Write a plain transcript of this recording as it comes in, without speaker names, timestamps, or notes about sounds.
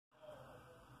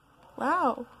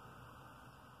Wow.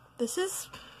 This is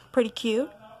pretty cute.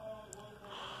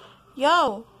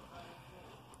 Yo.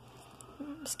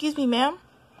 Excuse me, ma'am.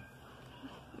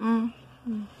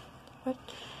 What?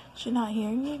 She's not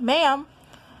hearing me? Ma'am.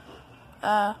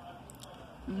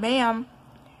 Ma'am.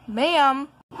 Ma'am.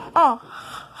 Oh.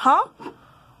 Huh?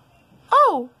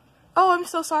 Oh. Oh, I'm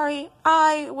so sorry.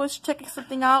 I was checking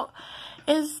something out.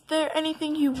 Is there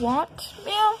anything you want,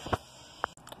 ma'am?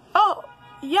 Oh,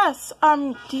 yes.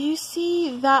 Do you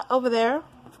see that over there?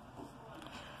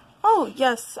 Oh,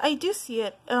 yes, I do see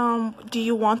it. Do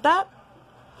you want that?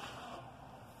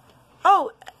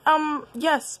 Oh,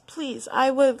 yes, please.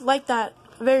 I would like that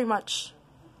very much.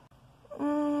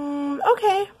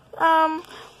 Okay.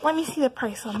 Let me see the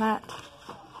price on that.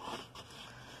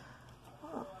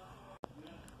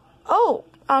 Oh,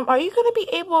 are you gonna be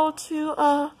able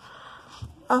to,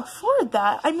 afford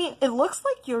that? I mean, it looks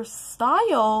like your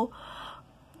style,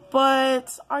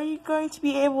 but are you going to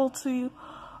be able to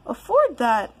afford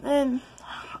that? And,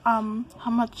 how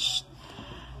much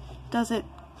does it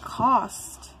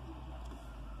cost?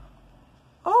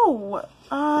 Oh,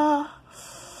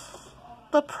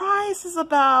 the price is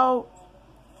about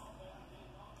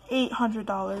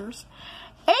 $800.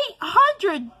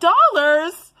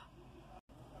 $800?!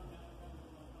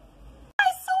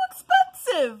 That's so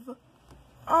expensive!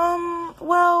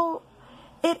 Well,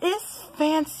 it is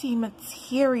fancy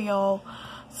material,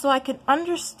 so I can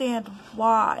understand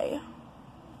why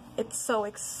it's so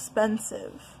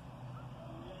expensive.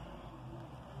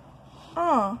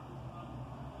 Oh.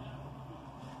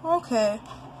 Okay.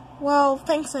 Well,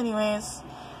 thanks anyways.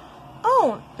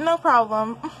 Oh, no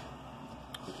problem.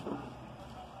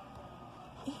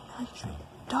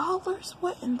 $800?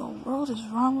 What in the world is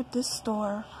wrong with this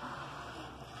store?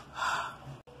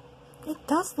 It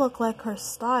does look like her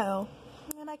style,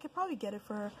 and I could probably get it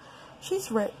for her.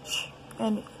 She's rich,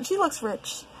 and she looks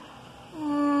rich.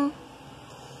 Nah,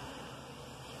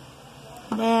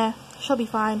 she'll be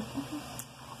fine.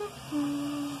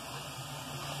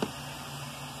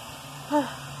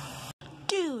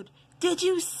 Dude, did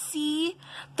you see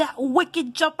that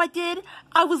wicked jump I did?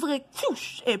 I was like,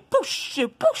 whoosh, and push,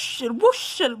 and push, and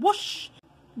whoosh, and whoosh.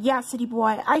 Yeah, city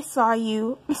boy, I saw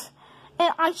you.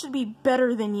 And I should be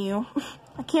better than you.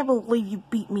 I can't believe you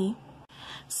beat me.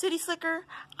 City Slicker,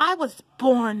 I was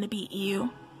born to beat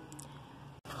you.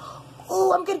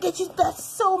 Oh, I'm gonna get you that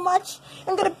so much.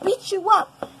 I'm gonna beat you up.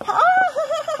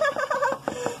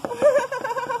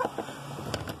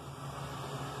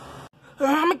 I'm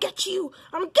gonna get you.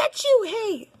 I'm gonna get you.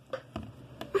 Hey.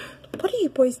 What are you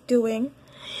boys doing?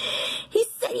 He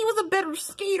said he was a better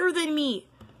skater than me.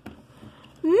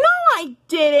 No, I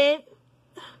didn't.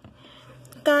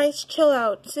 Guys, chill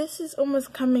out. Sis is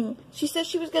almost coming. She said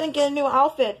she was gonna get a new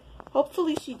outfit.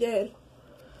 Hopefully she did.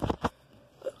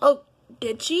 Oh,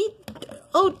 did she?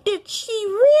 Oh, did she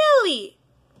really?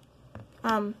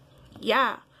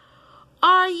 Yeah.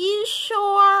 Are you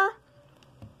sure?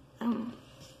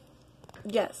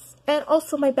 Yes. And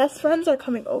also my best friends are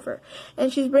coming over.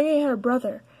 And she's bringing her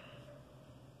brother.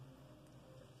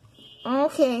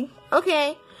 Okay.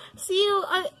 Okay. See you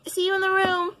in the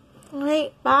room.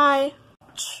 Alright, bye.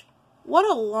 What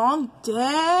a long day.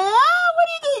 What are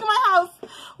you doing in my house?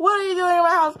 What are you doing in my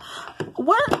house?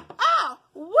 What are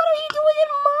you doing in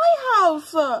my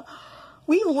house?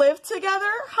 We live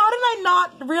together? How did I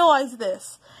not realize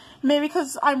this? Maybe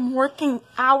because I'm working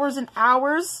hours and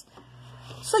hours.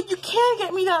 So you can't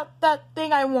get me that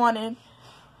thing I wanted. And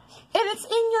it's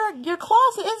in your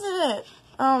closet, isn't it?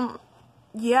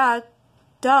 Yeah,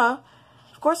 duh.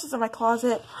 Of course it's in my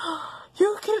closet.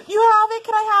 You have it?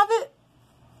 Can I have it?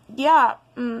 Yeah,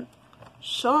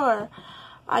 sure,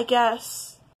 I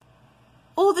guess.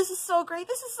 Oh, this is so great.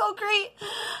 This is so great.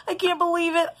 I can't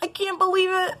believe it. I can't believe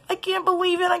it. I can't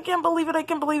believe it. I can't believe it. I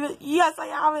can't believe it. Yes, I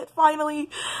have it. Finally.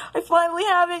 I finally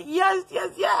have it. Yes,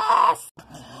 yes, yes.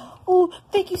 Oh,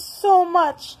 thank you so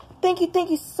much. Thank you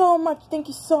so much. Thank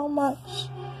you so much.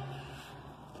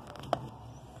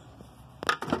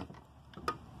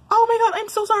 Oh my god, I'm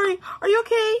so sorry. Are you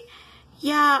okay?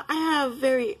 Yeah, I have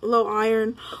very low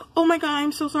iron. Oh my god,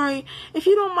 I'm so sorry. If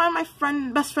you don't mind, my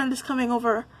best friend is coming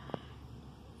over.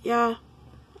 Yeah,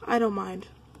 I don't mind.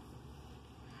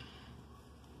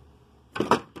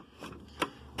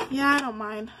 Yeah, I don't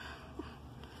mind.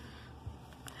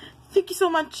 Thank you so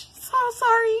much. So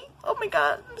sorry. Oh my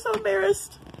god, I'm so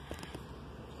embarrassed.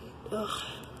 Ugh,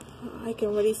 I can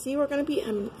already see we're gonna be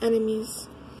enemies.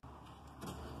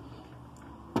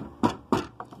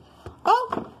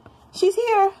 Oh! She's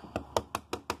here.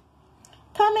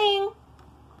 Coming.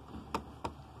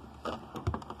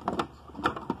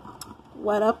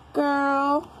 What up,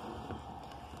 girl?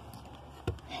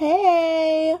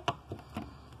 Hey.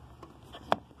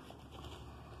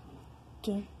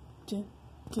 Dun, dun,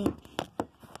 dun.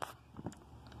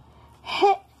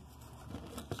 Hey.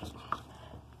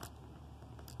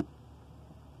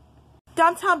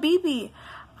 Downtown BB,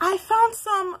 I found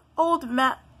some old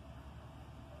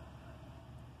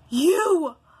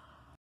You!